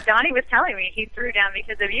 Donnie was telling me he threw down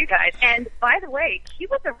because of you guys. And by the way, he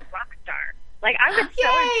was a rock star. Like, I was so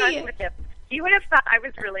impressed with him. You would have thought I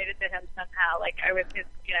was related to him somehow. Like, I was his,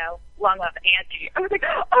 long-lost auntie. I was like,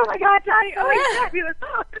 oh my God, Donnie. Oh my God. He was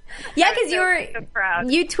Yeah, because so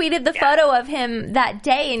proud. you tweeted the photo of him that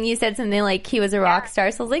day, and you said something like he was a rock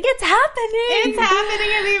star. So I was like, it's happening. It's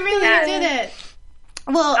happening, and we really did it.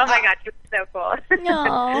 Well, oh my God, you're so cool.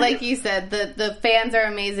 No. Like you said, the fans are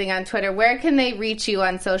amazing on Twitter. Where can they reach you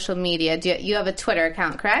on social media? You have a Twitter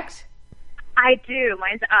account, correct? I do.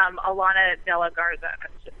 Mine's Alana Della Garza.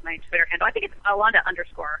 That's just my Twitter handle. I think it's Alana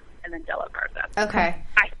 _ and then Della Garza. Okay.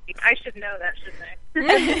 I should know that,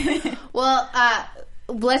 shouldn't I? Well,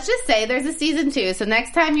 let's just say there's a season 2. So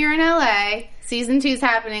next time you're in LA, season 2 is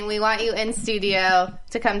happening. We want you in studio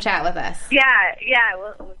to come chat with us. Yeah,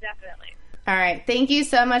 we'll definitely. All right. Thank you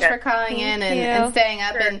so much for calling in and staying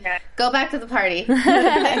up, and go back to the party.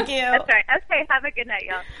 Thank you. That's right. Okay, have a good night,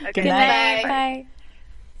 y'all. Okay. Good night. Bye.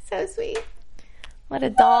 So sweet. What a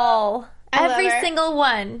doll. I love Every her. single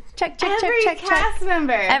one. Check. Every cast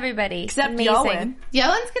member. Everybody. Except Amazing. Yoan.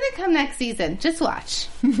 Yoan's going to come next season. Just watch.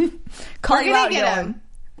 Call We're you going out, to get Yoan. him.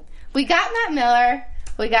 We got Matt Miller.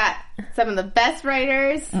 We got some of the best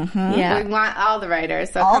writers. Yeah. We want all the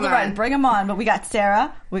writers. So All come the on. right, bring them on. But we got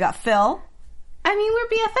Sarah. We got Phil. I mean, we're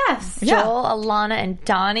BFFs. Yeah. Joel, Alana, and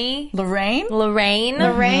Donnie. Lorraine. Lorraine.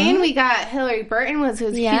 Lorraine, we got Hillary Burton was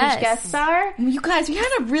his Yes. huge guest star. You guys, we had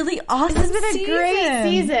a really awesome This has been a great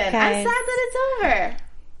season. I'm Guys. sad that it's over.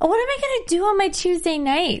 What am I going to do on my Tuesday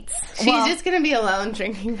nights? She's just going to be alone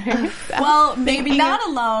drinking by herself. Well, maybe not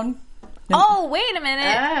alone. Oh, wait a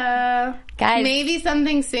minute. Guys. Maybe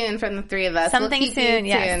something soon from the three of us. Something we'll keep you soon,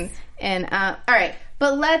 yes. tuned. And all right,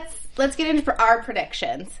 but let's get into our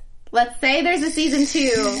predictions. Let's say there's a season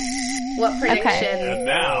 2. What predictions And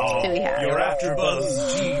now, do we have? your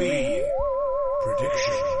AfterBuzz TV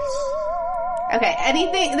predictions. Okay,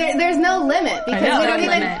 anything? There's no limit because know, we don't no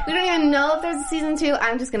even limit. we don't even know if there's a season 2.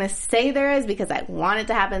 I'm just gonna say there is because I want it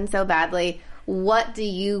to happen so badly. What do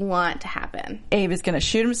you want to happen? Abe is going to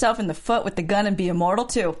shoot himself in the foot with the gun and be immortal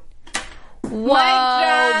too.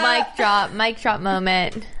 Whoa. Mic drop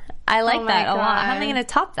moment. I like Oh my that a lot. How am I God. going to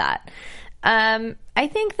top that? I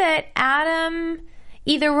think that Adam,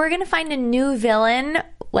 either we're going to find a new villain,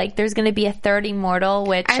 like there's going to be a third immortal,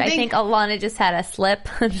 which I think Alana just had a slip.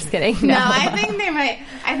 I'm just kidding. No, I think they might.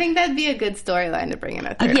 I think that'd be a good storyline to bring in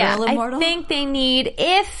a third. Yeah, Girl immortal? I think they need,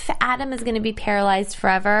 if Adam is going to be paralyzed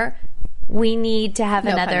forever, we need to have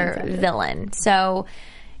No pun another intended. villain. So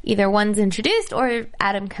either one's introduced or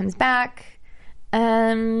Adam comes back.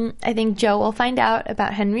 I think Joe will find out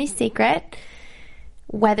about Henry's secret,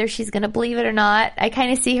 whether she's going to believe it or not. I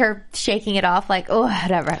kind of see her shaking it off like, oh,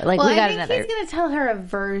 whatever. Like, Well, we got I think another. he's going to tell her a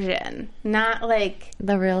version, not like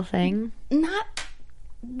The real thing. not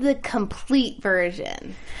the complete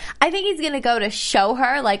version. I think he's going to go to show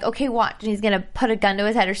her, like, okay, watch. And he's going to put a gun to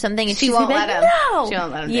his head or something. And She she's won't gonna be let like, him. No. She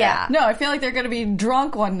won't let him do Yeah. No, I feel like they're going to be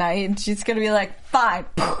drunk one night and she's going to be like, fine.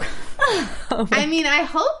 I mean, I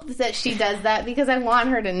hope that she does that because I want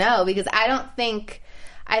her to know. Because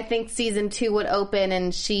I think season 2 would open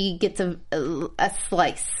and she gets a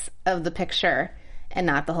slice of the picture and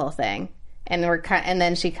not the whole thing. And and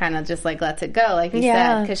then she kind of just like lets it go, like you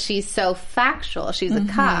said, because she's so factual. She's a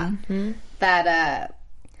cop that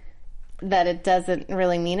that it doesn't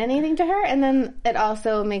really mean anything to her. And then it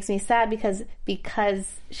also makes me sad because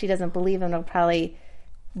she doesn't believe him, it'll probably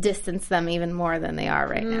distance them even more than they are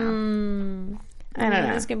right now. I don't know.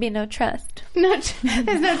 There's going to be no trust. There's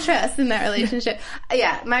no trust in that relationship.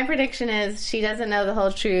 Yeah, my prediction is she doesn't know the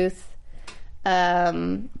whole truth.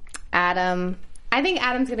 Adam, I think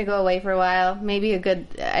Adam's going to go away for a while.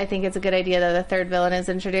 I think it's a good idea that the third villain is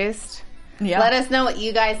introduced. Yeah. Let us know what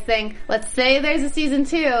you guys think. Let's say there's a season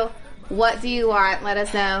 2. What do you want? Let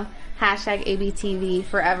us know. #ABTV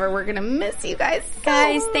forever. We're gonna miss you guys so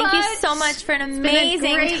much. Thank you so much for an amazing it's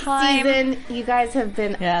been a great time. Season. You guys have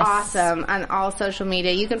been awesome on all social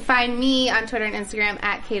media. You can find me on Twitter and Instagram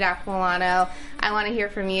at @KDocMilano. I want to hear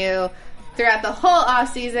from you throughout the whole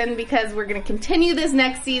off season because we're going to continue this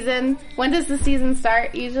next season. When does the season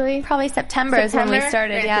start usually? Probably September is when we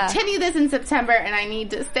started. We're continue this in September, and I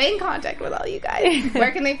need to stay in contact with all you guys.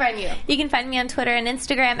 Where can they find you? You can find me on Twitter and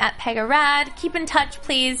Instagram at PegaRad. Keep in touch,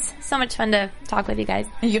 please. So much fun to talk with you guys.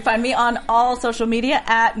 You can find me on all social media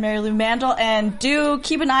at Mary Lou Mandel, and do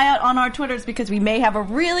keep an eye out on our Twitters because we may have a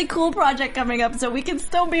really cool project coming up, so we can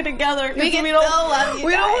still be together. We still love you.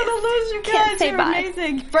 We don't want to lose you guys. Can't say You're bye.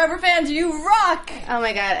 amazing. Forever fans, you rock. Oh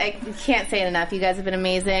my god, I can't say it enough. You guys have been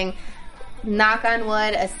amazing. Knock on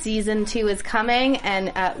wood, a season 2 is coming,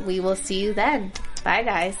 and we will see you then. Bye,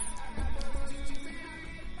 guys.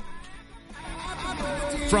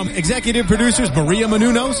 From executive producers Maria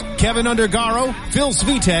Menounos, Kevin Undergaro, Phil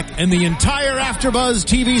Svitek, and the entire AfterBuzz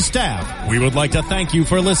TV staff, we would like to thank you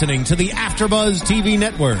for listening to the AfterBuzz TV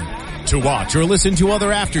network. To watch or listen to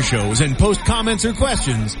other after shows and post comments or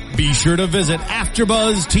questions, be sure to visit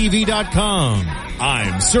AfterBuzzTV.com.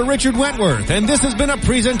 I'm Sir Richard Wentworth, and this has been a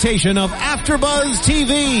presentation of AfterBuzz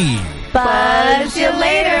TV. Buzz you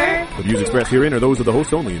later. The views expressed herein are those of the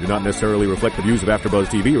host only and do not necessarily reflect the views of AfterBuzz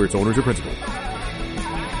TV or its owners or principals.